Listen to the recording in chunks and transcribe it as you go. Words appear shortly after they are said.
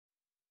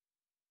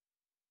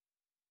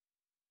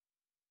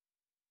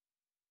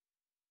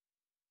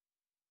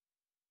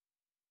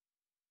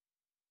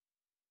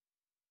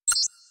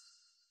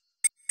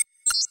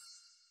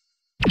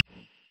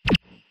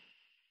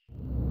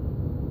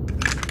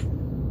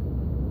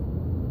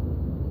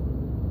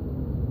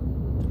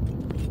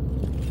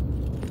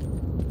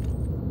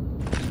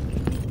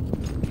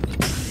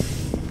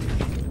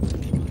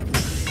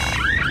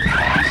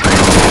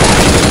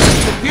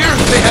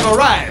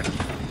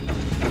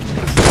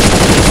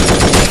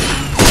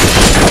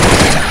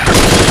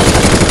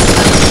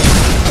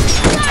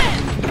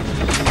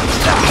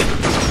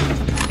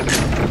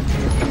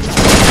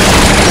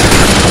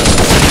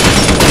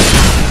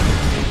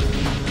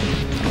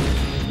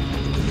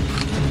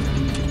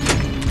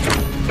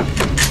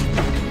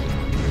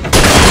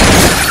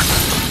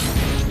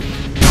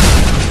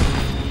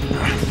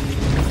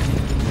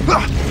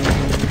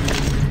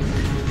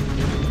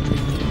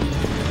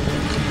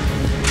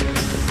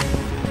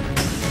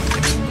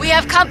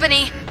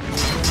company.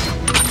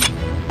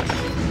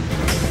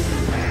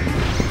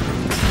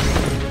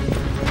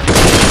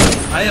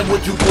 I am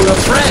what you call a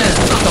friend,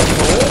 not a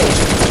foe.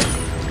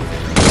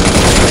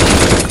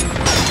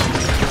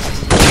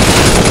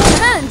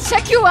 Man,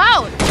 check you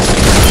out!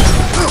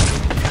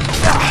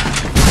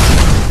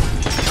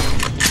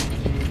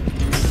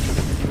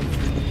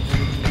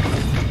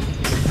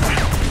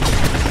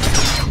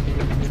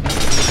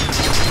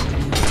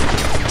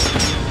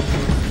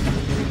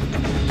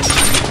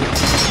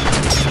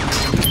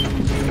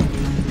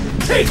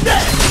 Take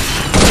that!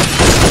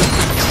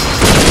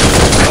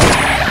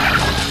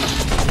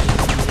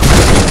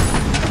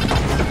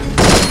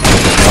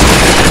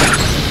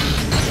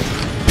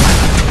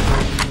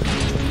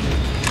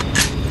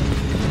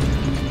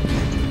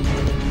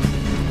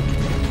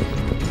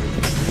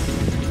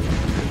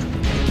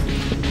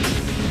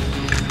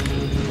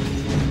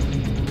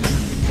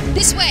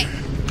 This way!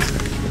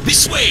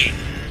 This way!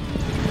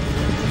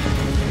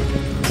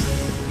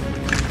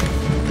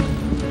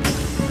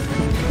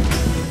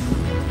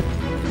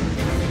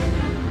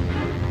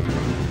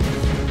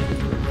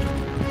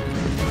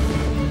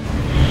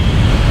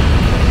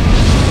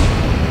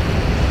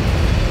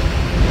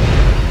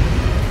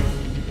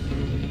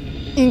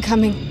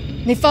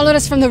 Incoming. They followed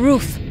us from the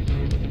roof.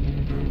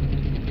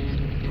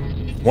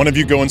 One of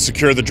you go and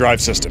secure the drive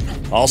system.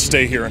 I'll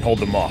stay here and hold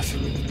them off.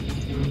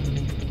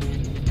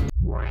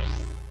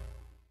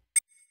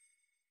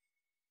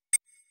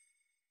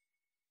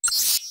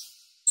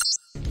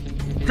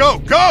 Go!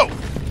 Go!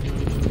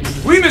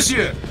 Oui,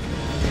 monsieur!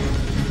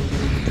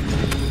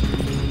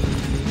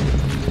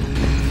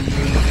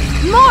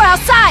 More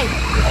outside!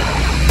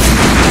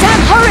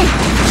 Damn, hurry!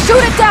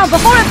 Shoot it down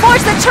before it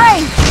boards the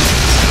train!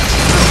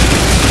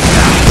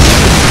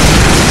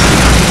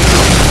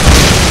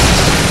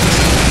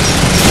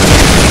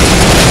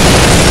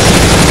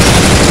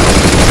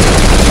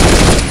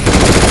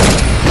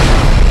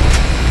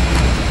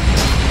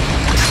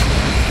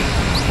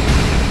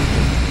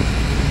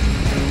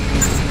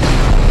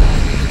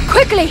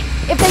 Quickly!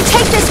 If they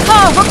take this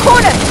car, we're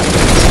cornered!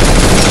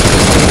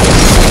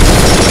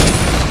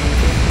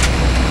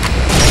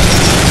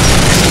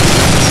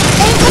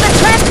 Aim for the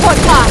transport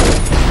car!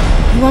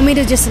 You want me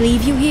to just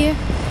leave you here?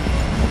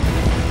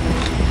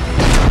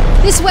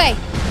 This way!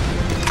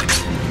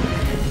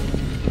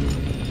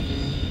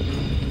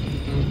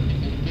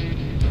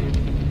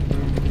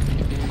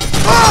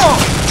 Oh!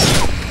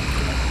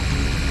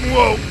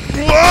 Whoa!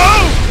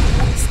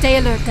 Whoa! Stay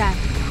alert, Dad.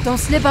 Don't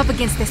slip up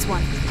against this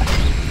one.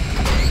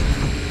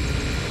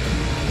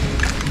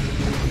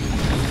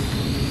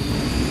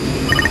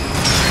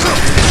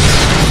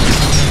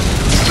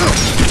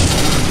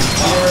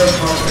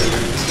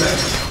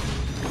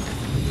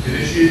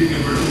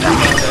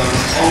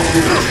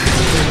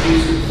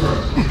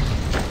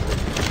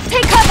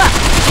 Take cover!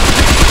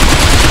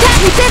 Dad,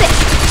 we did it!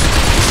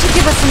 Should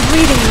give us some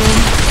breathing room.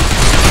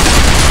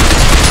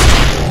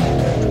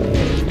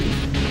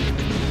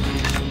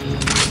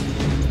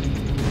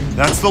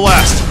 That's the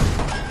last.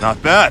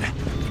 Not bad.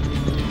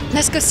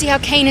 Let's go see how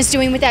Kane is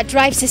doing with that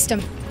drive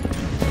system.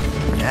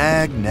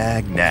 Nag,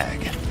 nag,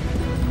 nag.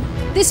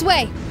 This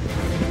way!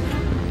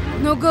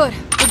 No good.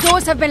 The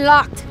doors have been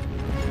locked.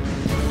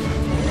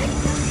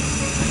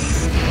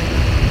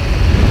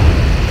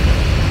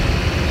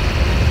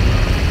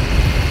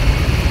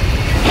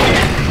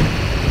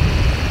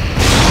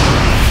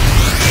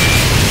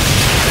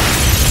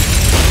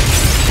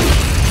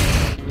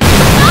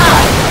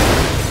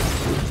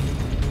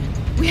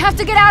 We have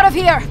to get out of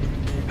here!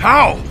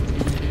 How?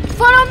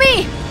 Follow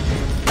me!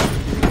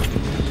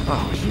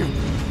 Oh, you...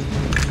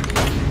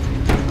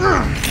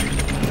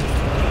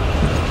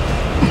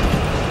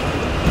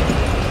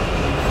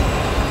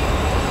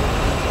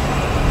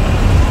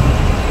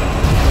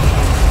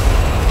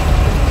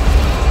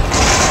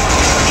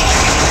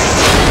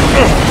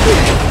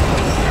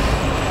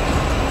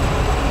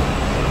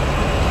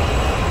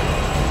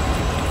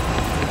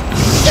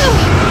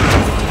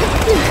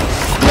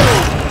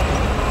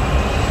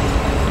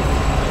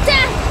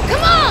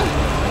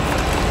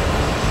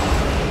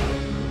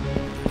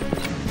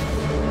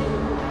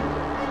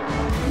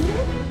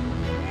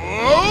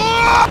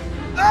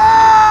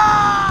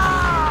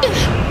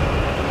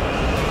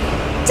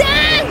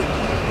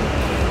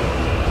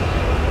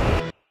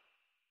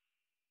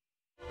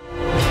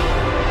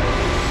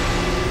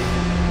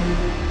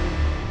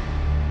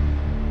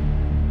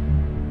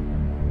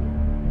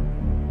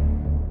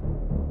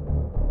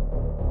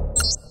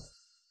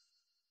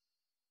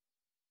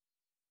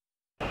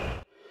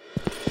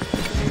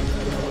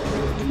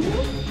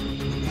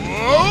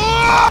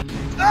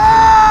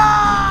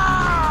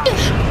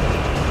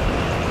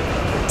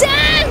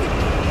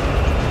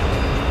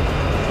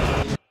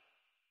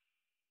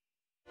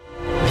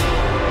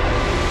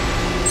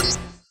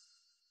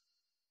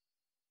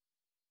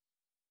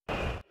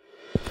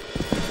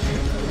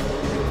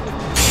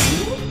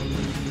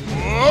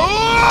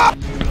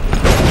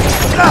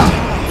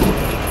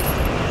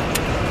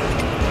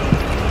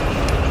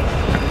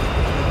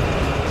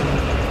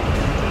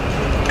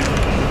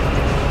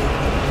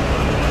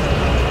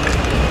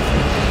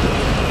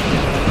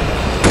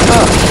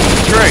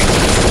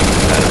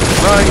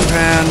 frying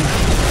pan.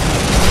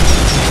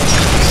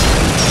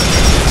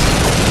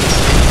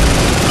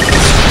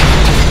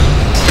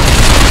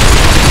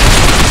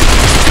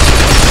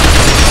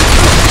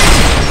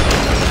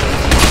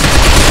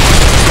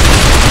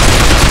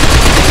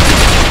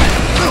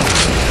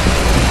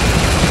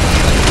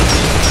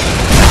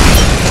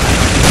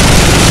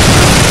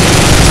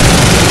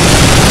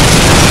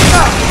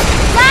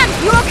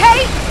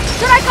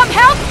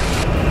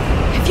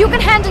 If you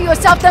can handle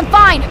yourself, then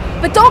fine,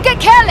 but don't get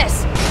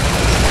careless!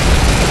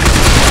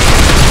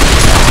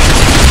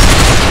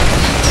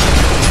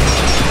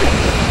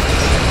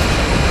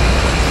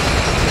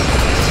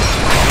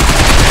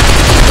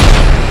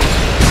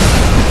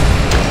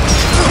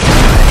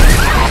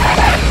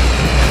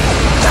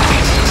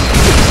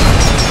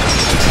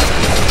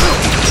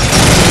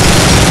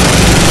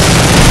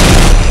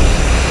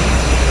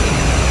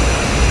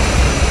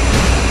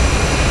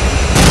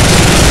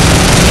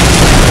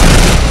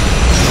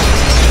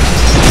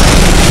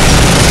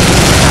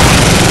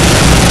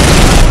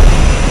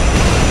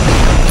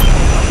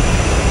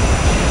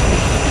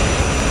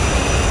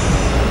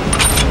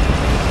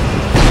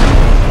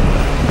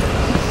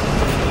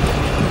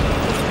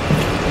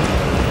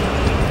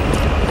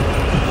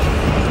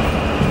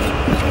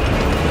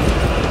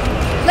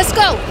 Let's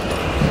go!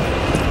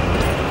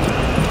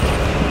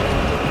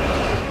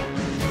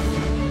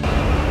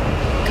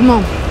 Come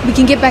on, we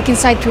can get back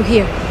inside through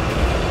here.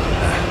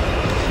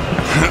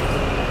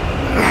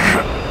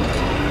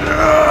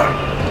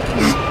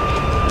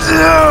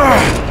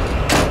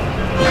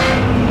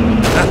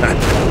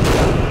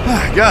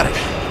 Got it.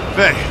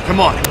 Faye, come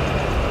on.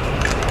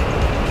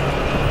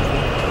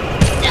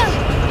 Damn!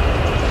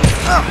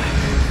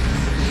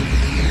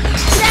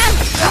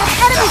 The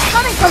enemy's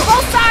coming from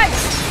both sides!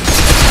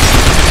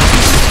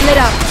 Split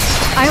up.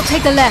 I'll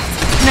take the left.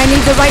 Can I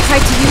leave the right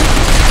side to you?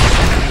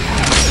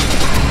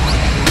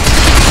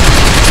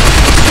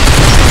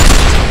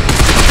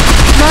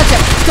 Roger.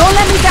 Don't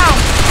let me down!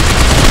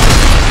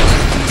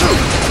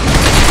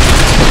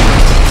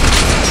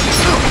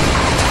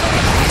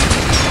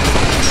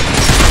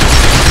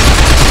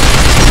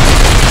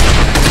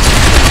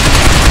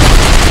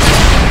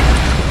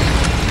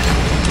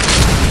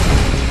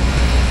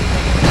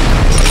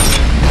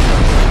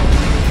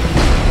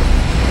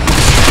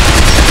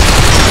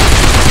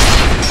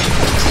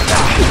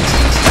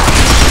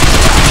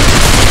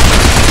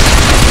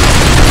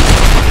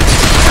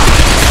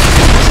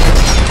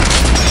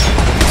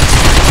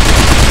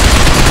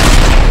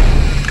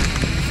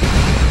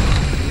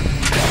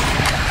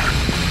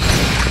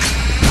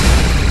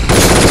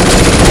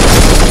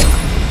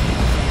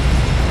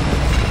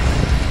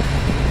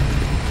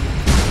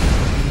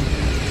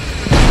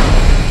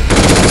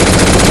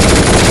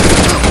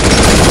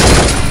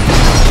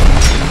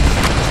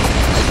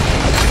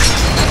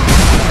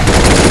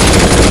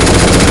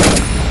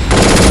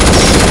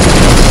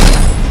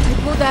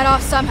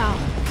 Off somehow.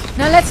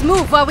 Now let's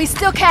move while we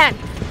still can.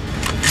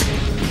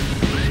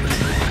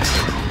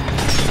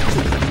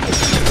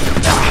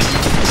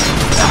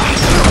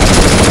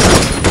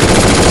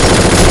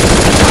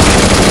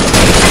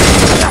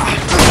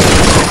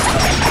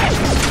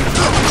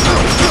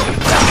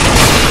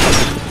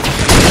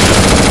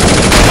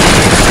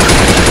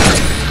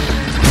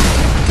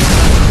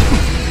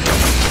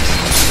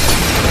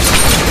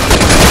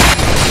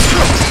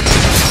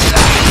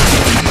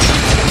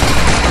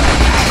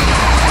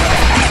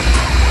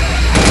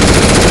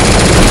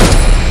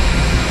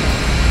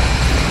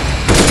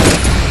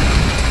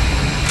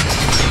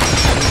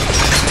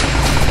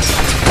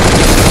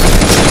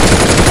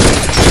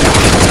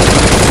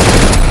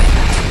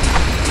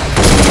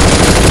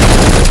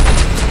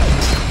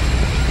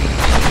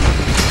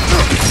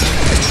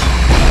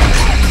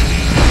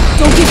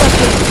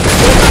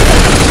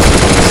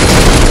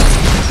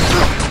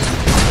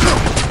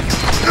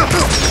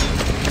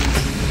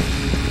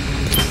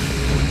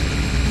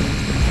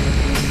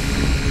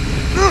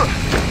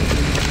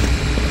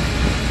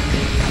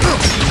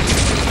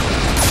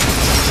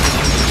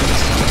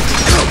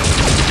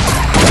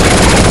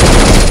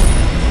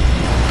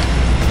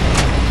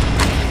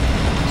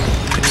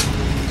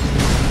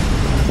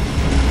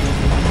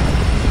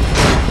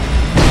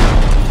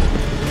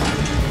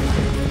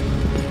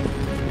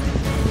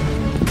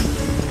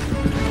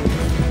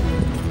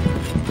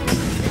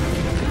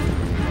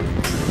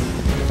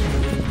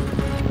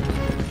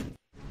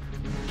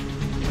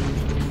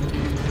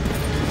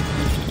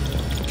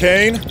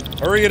 Kane,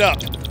 hurry it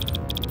up.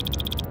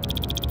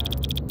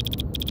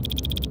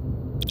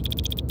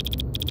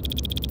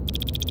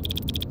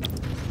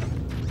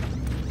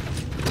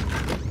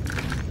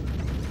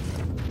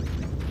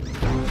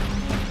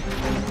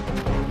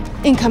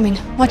 Incoming.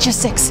 Watch your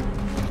 6.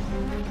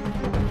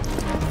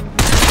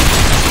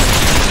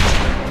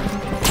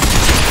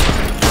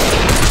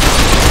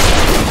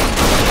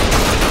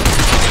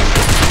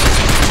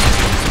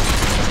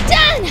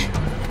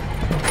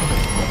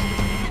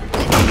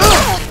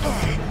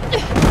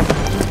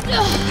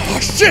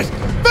 Shit!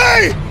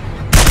 Faye!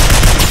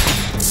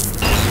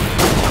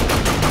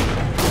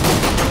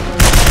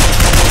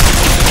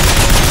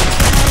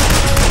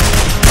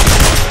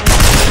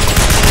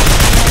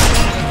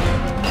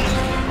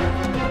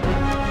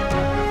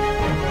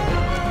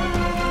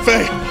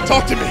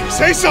 Talk to me!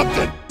 Say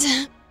something!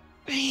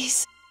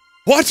 Please.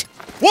 What?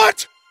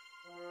 What?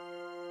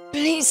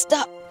 Please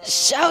stop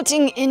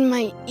shouting in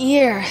my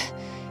ear.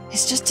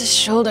 It's just a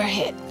shoulder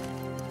hit.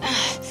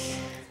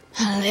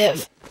 I'll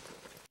live.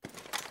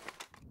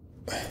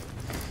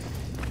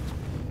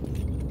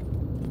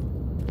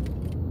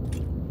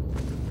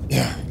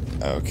 Yeah,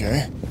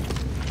 okay.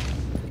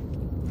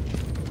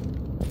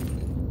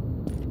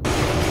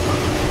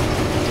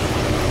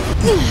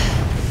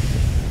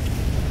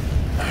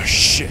 Oh,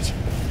 shit.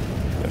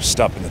 They're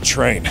stopping the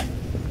train.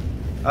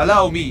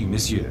 Allow me,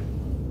 monsieur.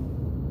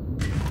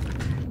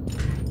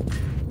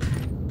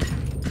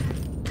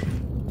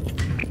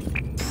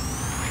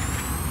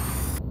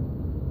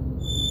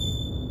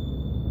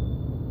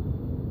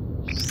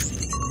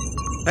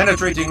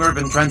 Penetrating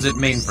urban transit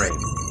mainframe.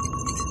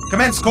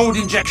 Commence code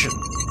injection.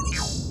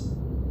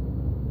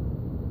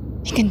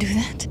 You can do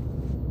that?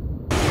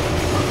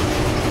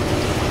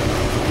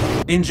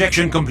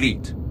 Injection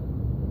complete.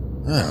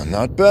 Oh,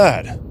 not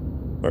bad.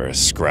 For a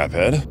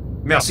scraphead.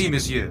 Merci,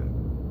 monsieur.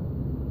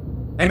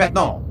 Et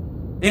maintenant,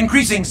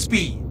 increasing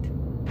speed.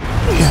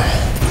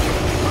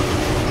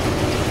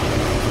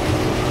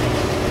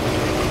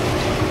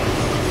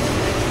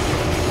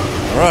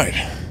 Alright.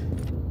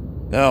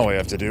 Now all we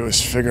have to do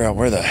is figure out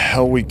where the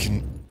hell we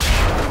can...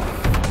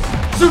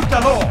 Zut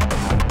alors!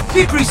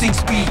 Decreasing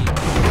speed.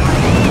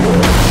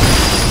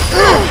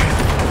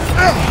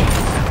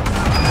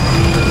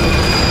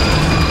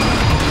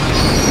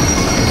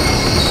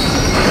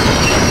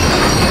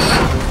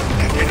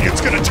 That idiot's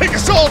gonna take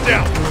us all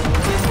down!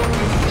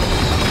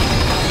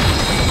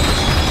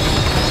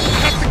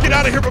 We have to get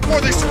out of here before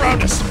they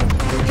surround us!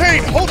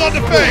 Kane, hold on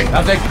to Faye!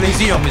 Avec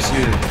plaisir,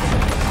 monsieur.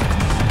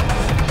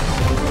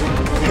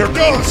 Here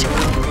goes!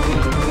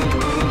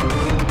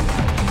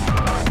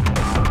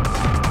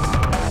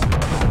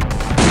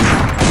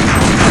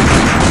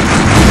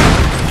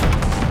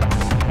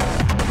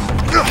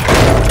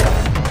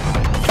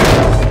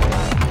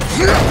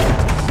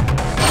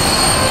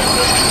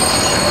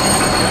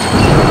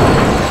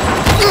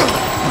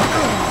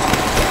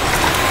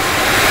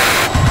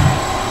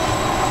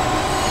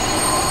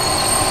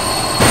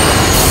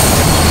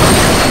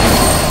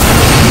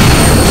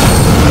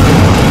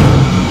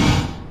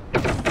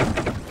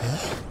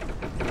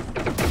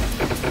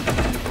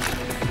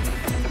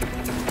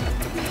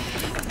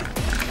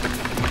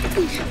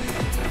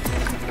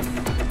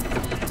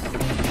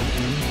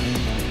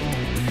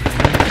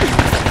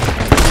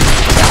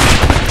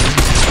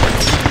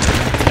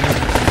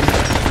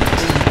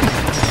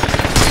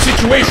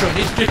 Situation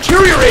is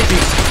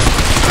deteriorating.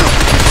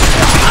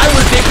 I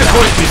will take the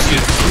point,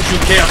 monsieur. Would you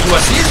care to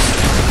assist?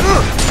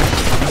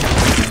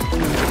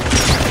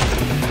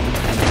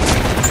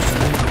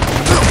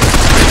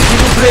 S'il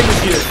vous plaît,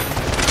 monsieur.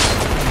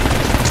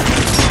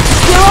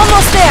 You're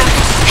almost there.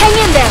 Hang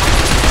in there.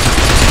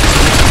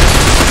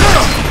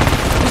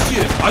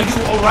 Monsieur, are you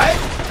alright?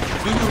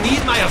 Do you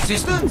need my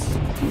assistance?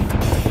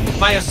 If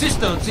my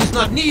assistance is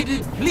not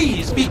needed,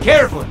 please be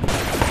careful.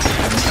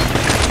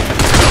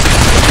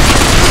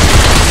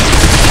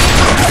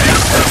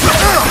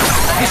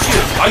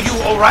 Monsieur, are you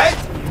alright?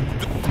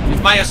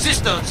 If my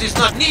assistance is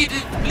not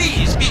needed,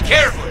 please be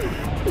careful.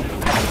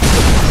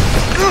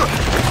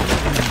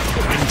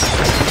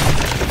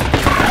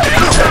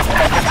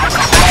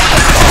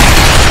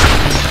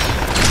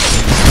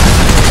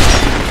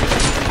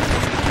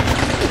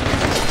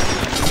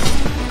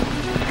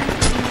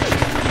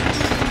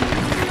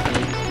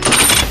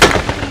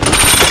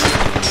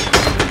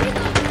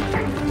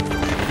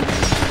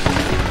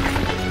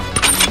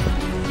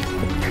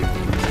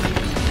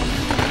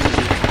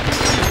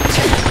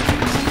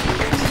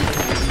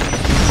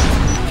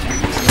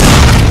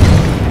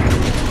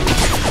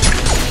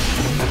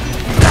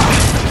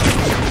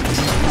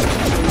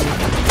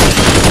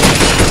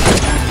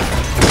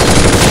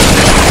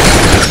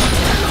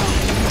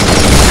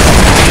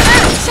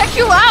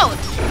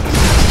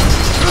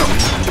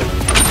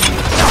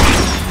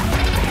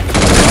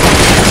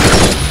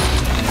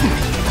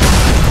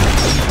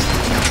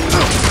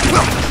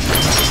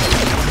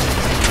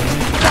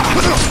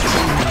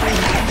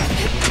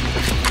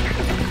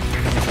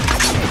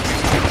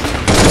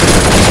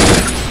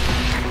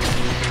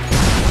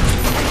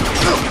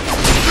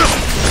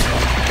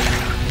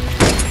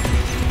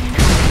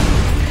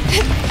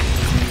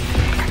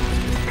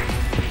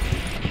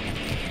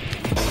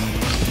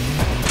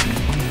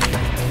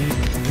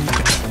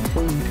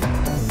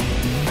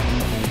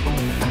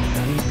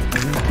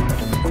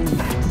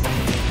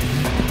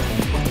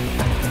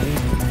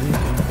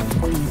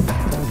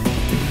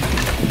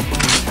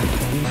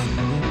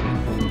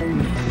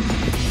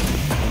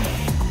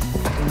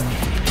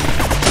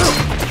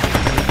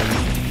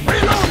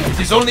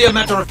 It's only a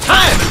matter of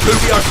time until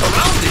we are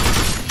surrounded.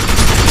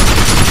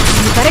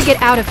 You better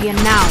get out of here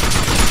now.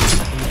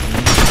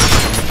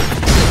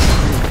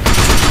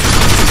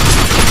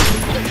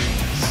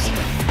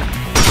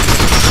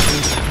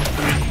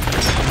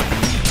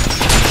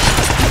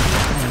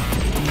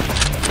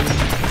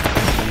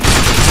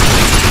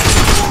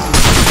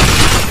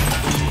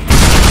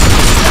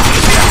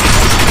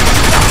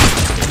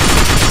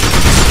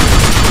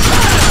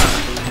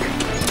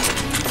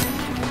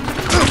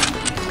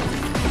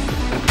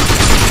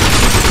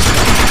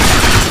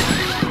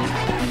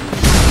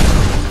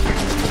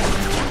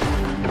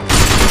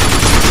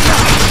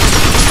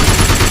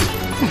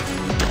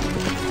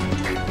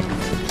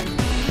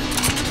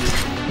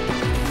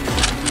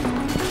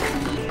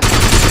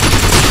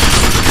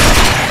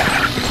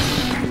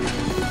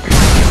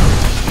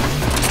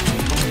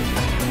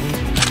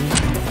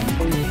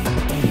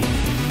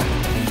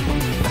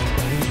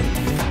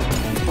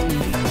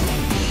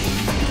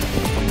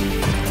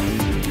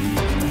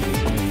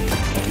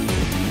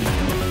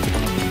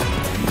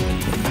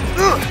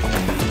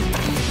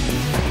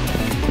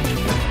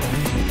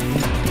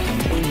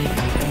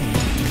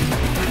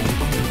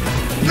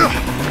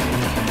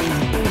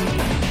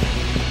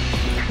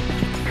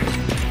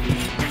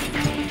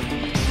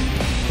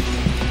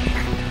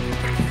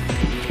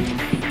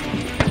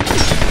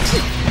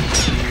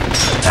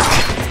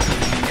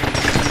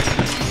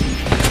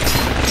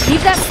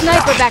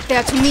 over back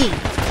there to me.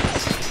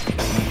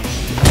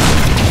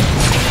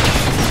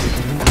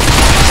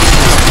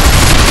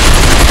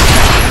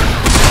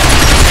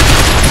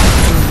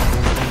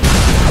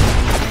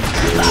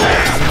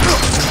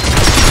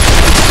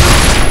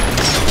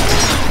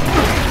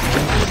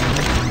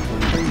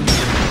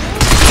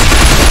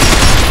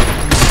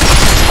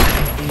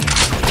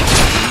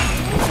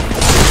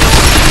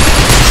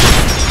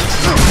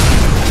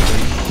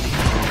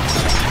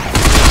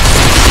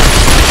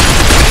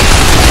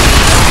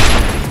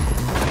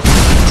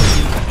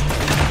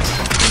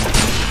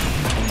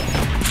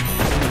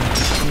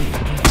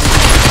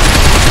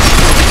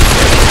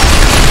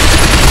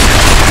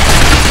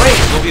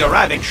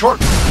 Arriving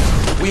shortly.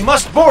 We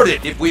must board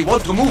it if we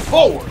want to move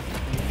forward.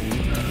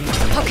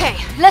 Okay,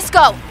 let's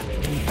go.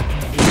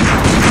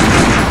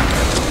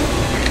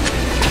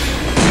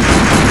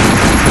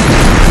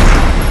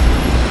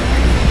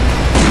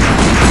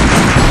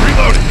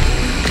 Reloading.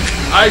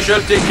 I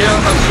shall take care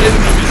of the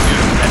enemy,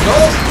 monsieur. That's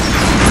all.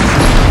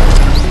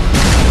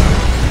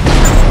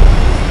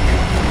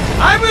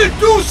 I will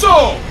do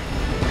so!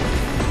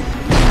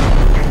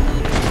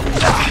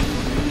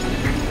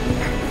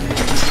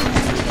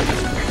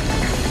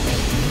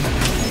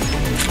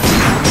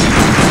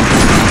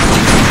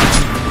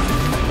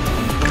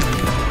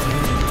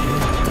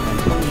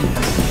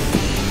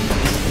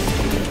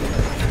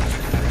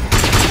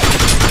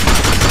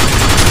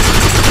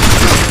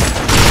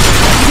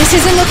 This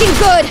isn't looking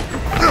good!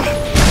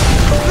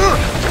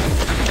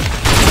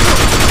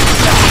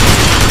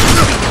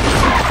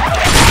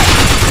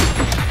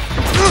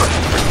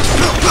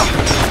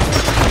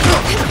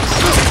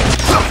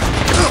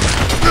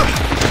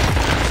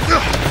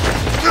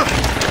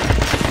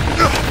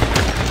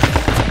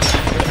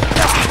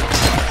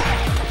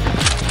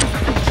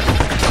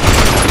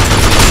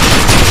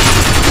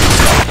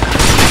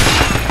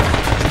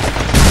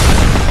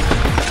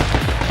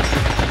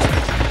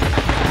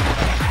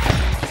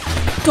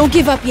 Don't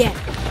give up yet.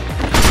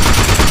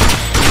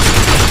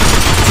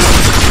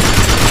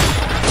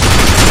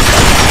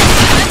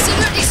 I'm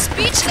absolutely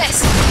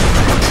speechless.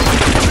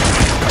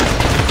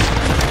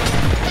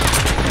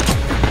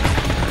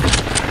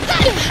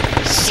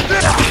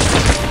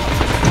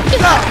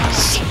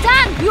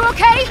 Dan, you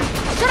okay?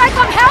 Should I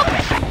come help?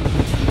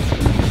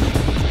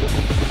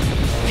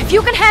 If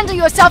you can handle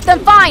yourself, then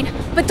fine.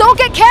 But don't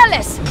get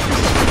careless.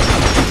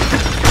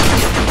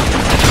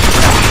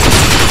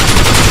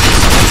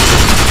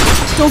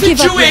 Don't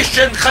give up yet.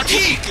 Situation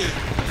fatigue!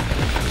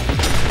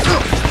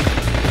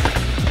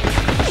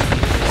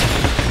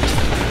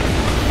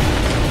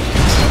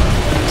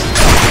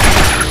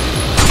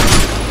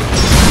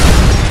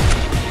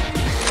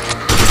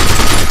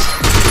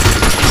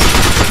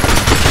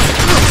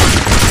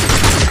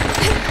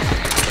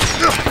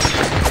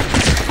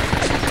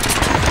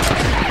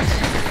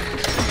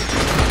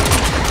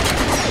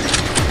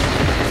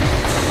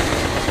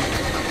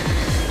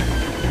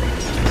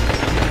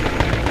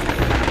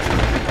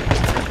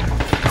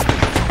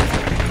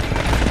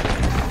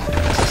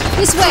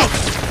 This way!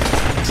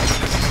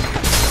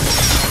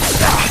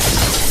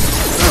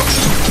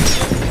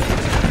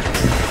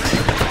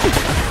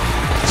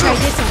 Try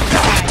this on the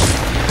side.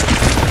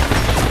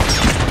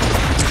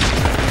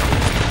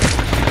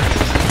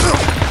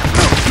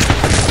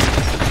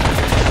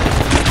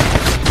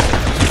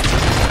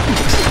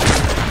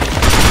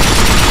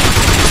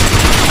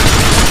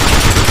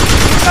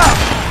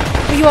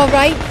 Are you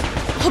alright?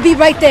 I'll be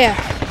right there.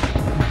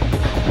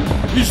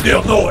 Is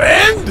there no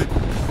end?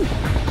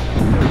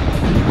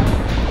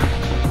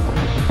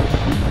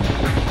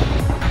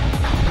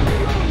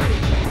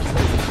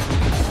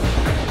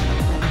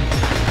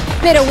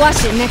 Better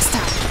watch it next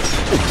time.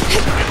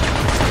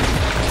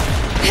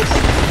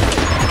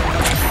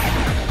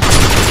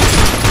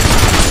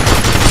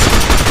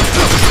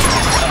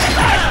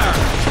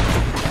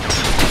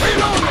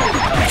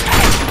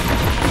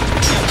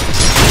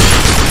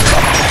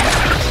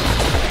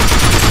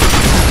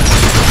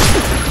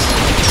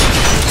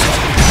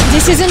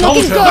 This isn't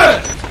looking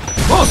good.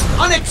 Most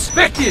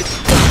unexpected.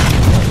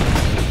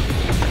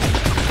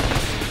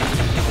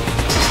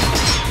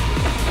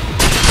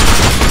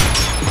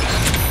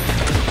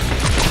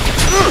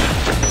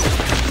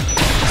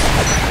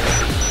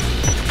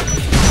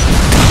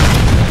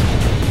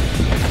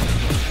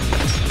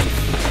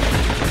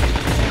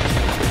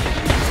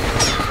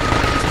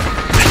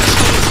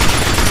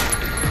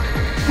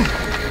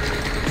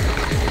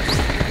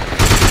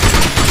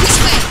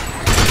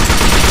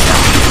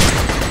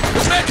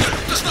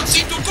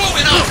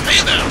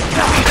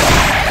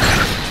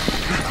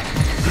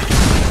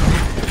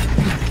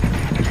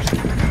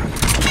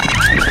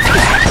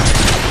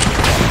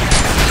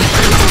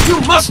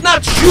 Must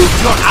not shoot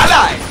your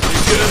ally,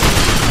 monsieur.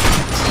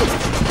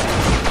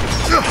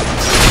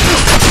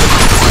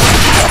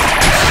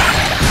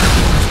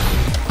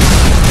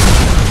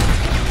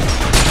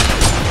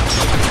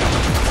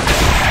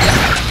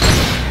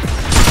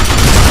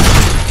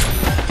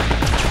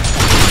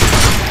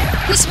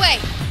 This way.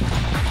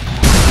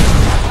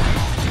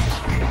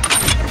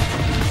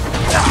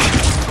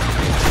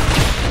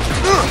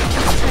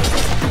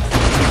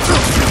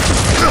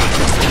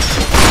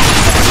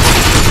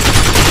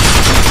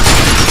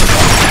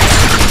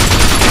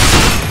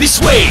 This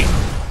way!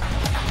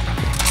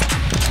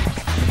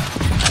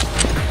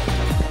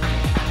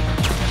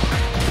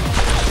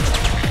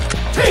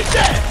 Take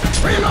that!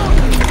 Reload!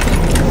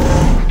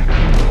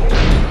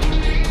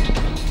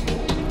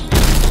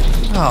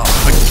 Oh,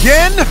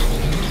 again?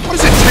 What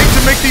does it take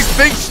to make these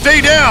things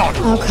stay down?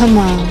 Oh, come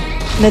on.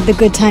 Let the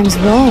good times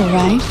roll,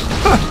 right?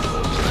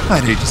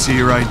 I'd hate to see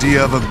your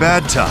idea of a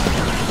bad time.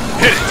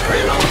 Hit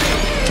it!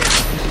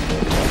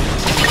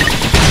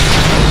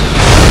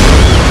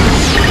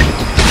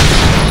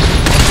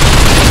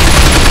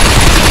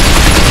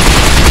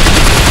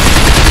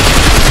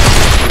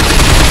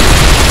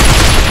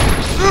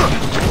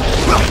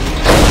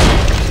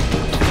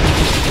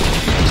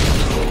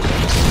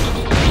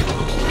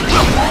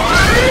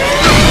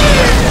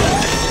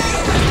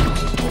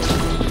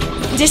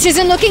 This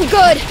isn't looking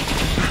good!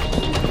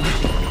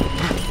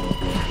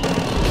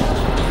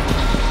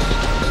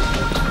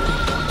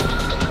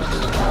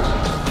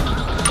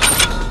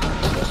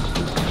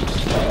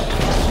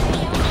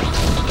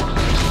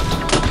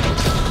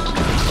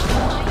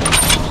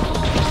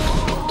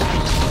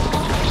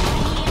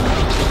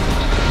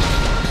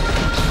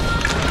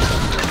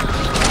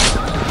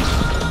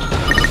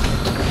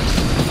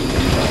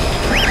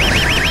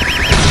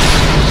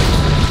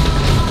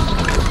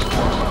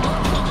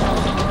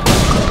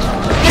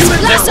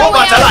 Humans and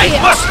robots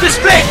alike must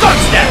display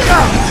constant!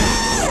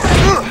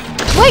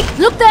 Wait,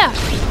 look there!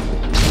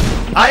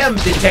 I am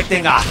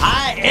detecting a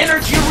high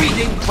energy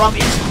reading from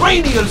its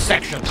cranial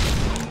section.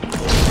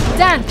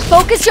 Dan,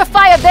 focus your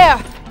fire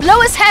there! Blow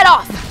his head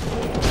off!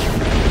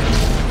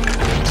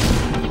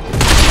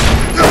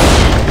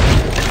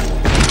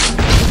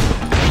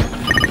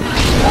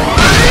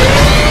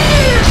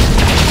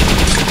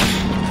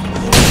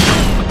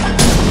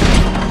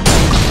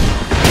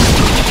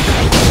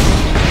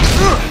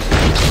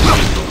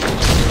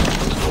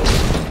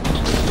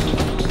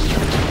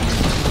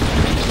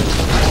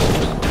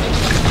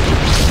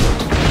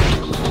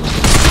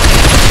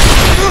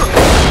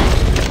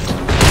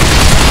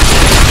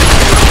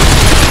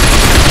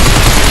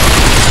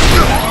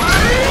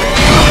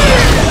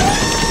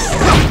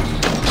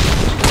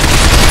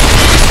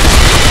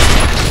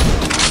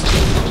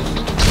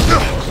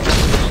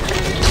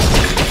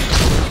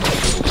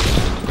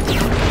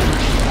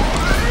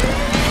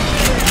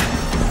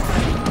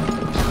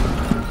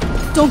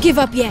 Don't give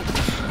up yet.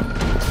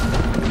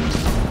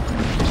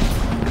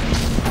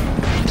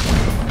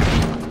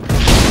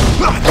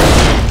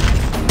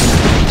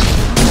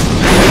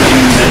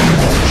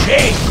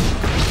 Shame!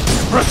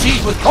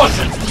 Proceed with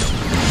caution!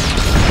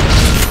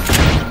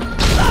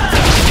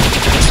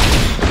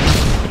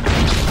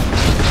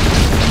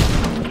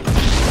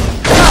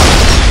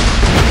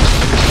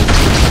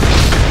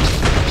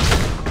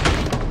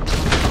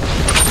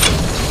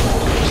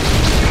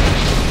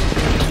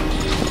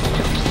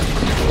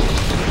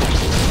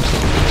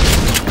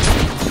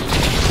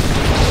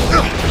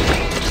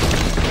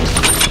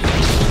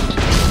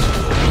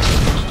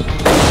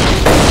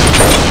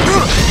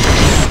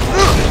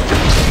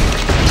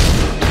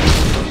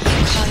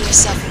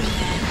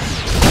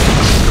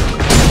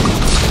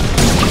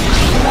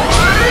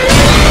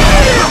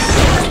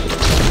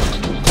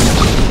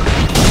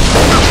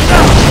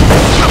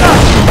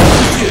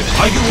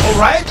 Are you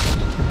alright?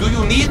 Do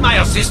you need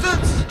my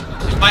assistance?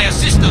 If my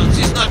assistance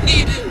is not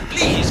needed,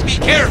 please be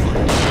careful.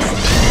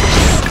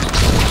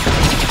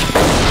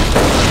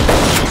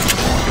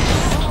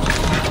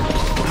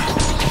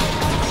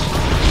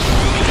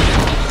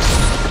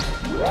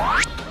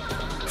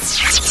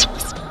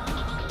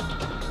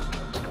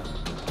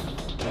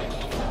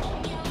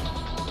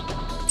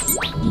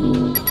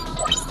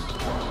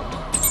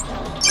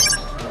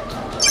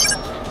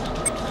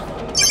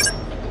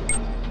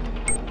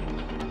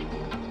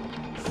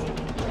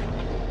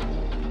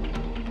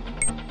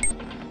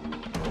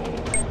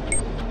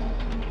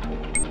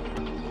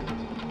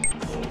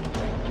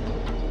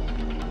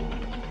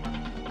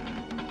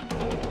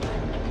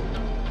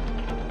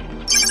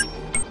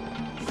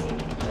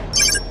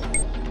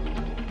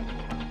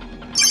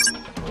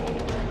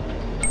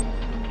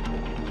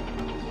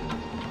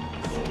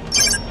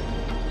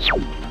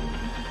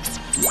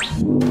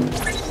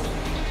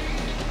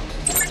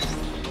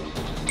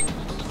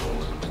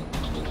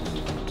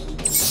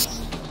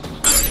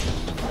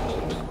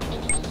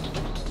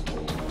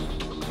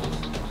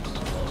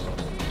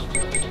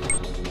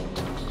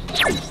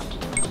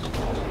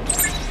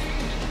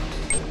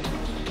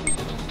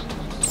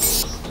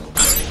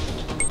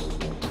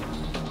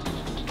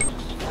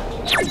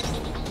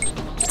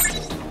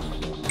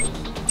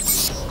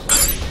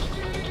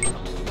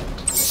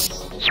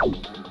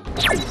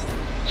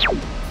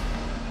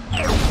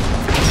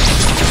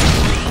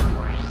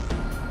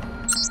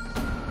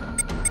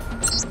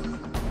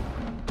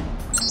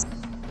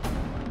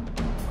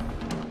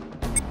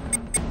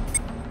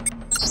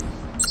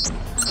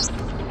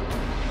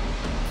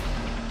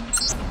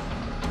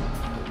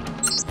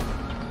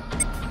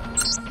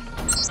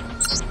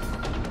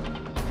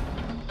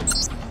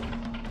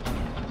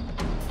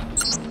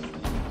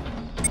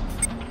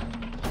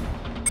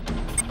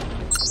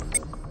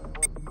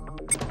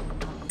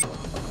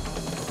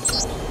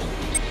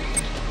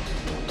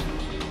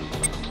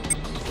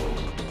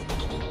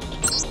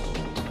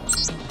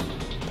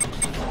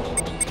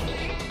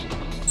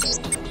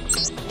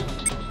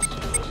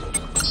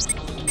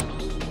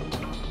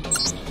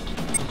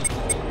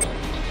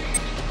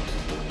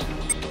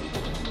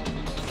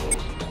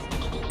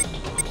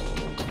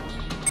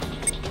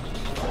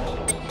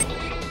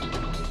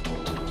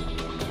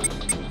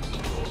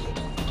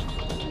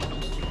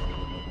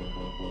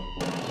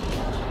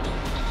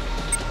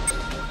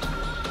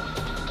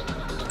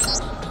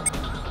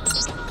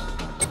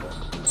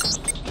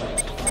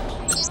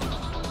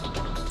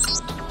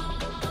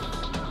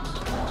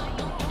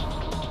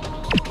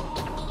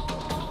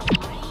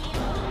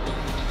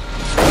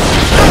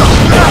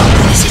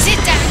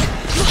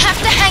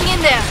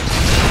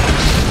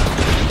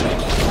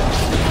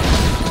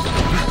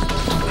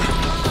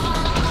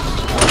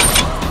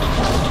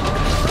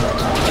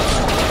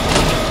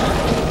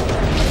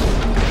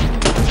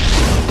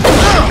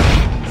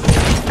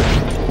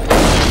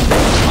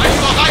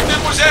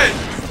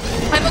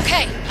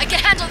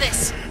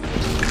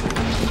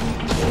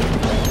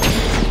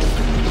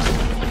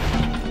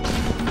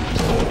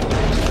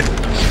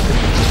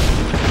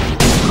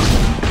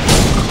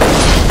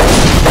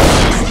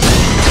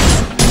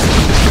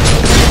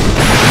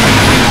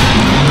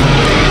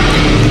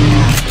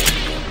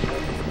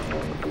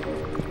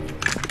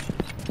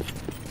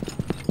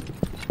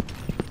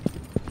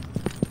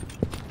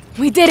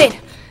 did it!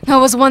 That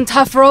was one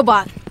tough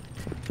robot.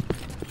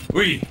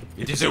 Oui,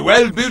 it is a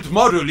well-built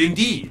model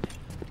indeed.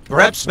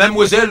 Perhaps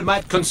Mademoiselle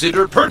might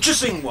consider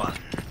purchasing one.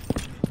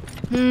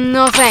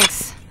 No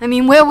thanks. I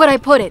mean, where would I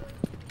put it?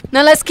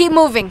 Now let's keep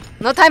moving.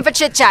 No time for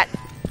chit-chat.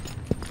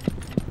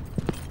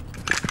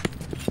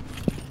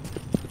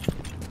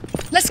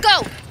 Let's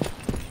go!